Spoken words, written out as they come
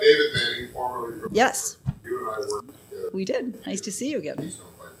formerly from Yes. you and I worked together. We did. Nice to see you again. Keystone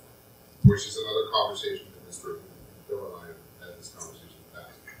Pipeline, which is another conversation that Mr. Bill and I have had this conversation in the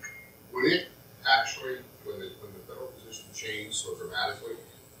past. When it actually, when the federal position changed so dramatically,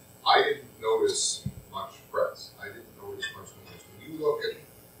 I didn't notice much press. I didn't notice much noise. When you look at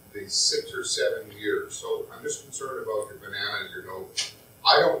the 6 or 7 years, so I'm just concerned about your banana and your note.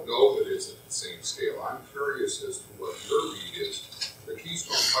 I don't know that it's at the same scale. I'm curious as to what your read is. The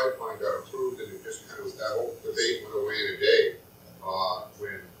Keystone Pipeline got approved, and it just kind of, that whole debate went away in a day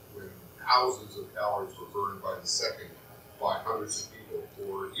when thousands of calories were burned by the second by hundreds of people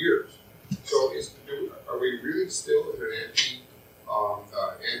for years. So are we really still in an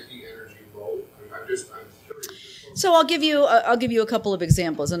anti-energy mode? I'm curious. So I'll give you a couple of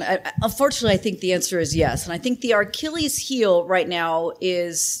examples, and unfortunately, I think the answer is yes. And I think the Achilles heel right now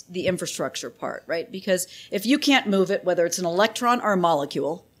is the infrastructure part, right? Because if you can't move it, whether it's an electron or a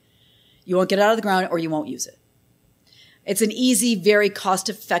molecule, you won't get it out of the ground or you won't use it. It's an easy, very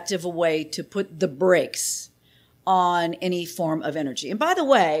cost-effective way to put the brakes on any form of energy. And by the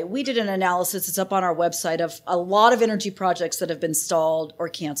way, we did an analysis, it's up on our website, of a lot of energy projects that have been stalled or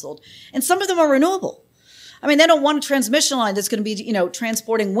canceled, and some of them are renewable. I mean, they don't want a transmission line that's going to be,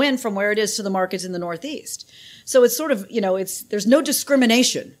 transporting wind from where it is to the markets in the Northeast. So it's sort of, there's no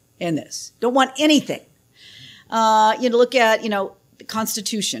discrimination in this. Don't want anything. Look at, the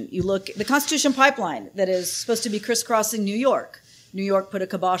Constitution. You look at the Constitution pipeline that is supposed to be crisscrossing New York. New York put a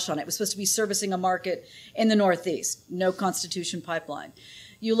kibosh on it. It was supposed to be servicing a market in the Northeast. No Constitution pipeline.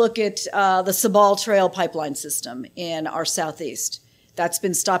 You look at the Sabal Trail pipeline system in our Southeast. That's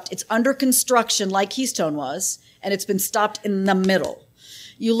been stopped. It's under construction like Keystone was, and it's been stopped in the middle.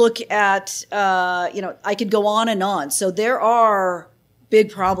 You look at, I could go on and on. So there are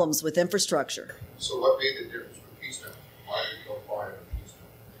big problems with infrastructure. So what made the difference with Keystone? Why did it go quiet on Keystone?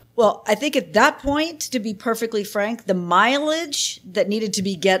 Well, I think at that point, to be perfectly frank, the mileage that needed to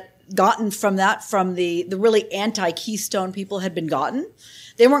be gotten from the really anti-Keystone people had been gotten.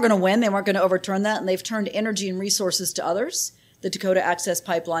 They weren't going to win. They weren't going to overturn that, and they've turned energy and resources to others. The Dakota Access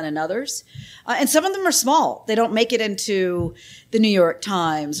Pipeline and others. And some of them are small. They don't make it into the New York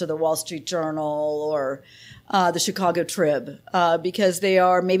Times or the Wall Street Journal or the Chicago Trib because they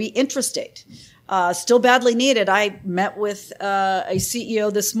are maybe intrastate. Still badly needed. I met with a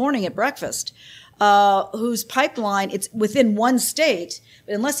CEO this morning at breakfast whose pipeline, it's within one state,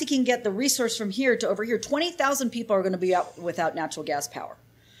 but unless he can get the resource from here to over here, 20,000 people are going to be out without natural gas power.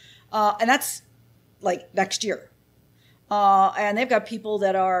 And that's like next year. And they've got people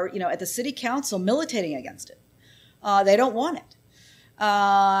that are, at the city council militating against it. They don't want it.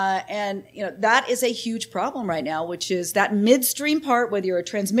 And that is a huge problem right now, which is that midstream part, whether you're a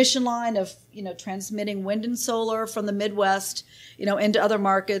transmission line of, transmitting wind and solar from the Midwest, into other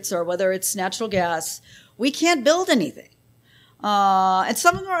markets, or whether it's natural gas, we can't build anything. And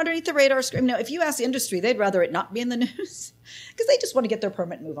some of them are underneath the radar screen. If you ask the industry, they'd rather it not be in the news because they just want to get their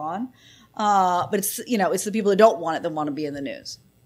permit and move on. But it's the people who don't want it that want to be in the news.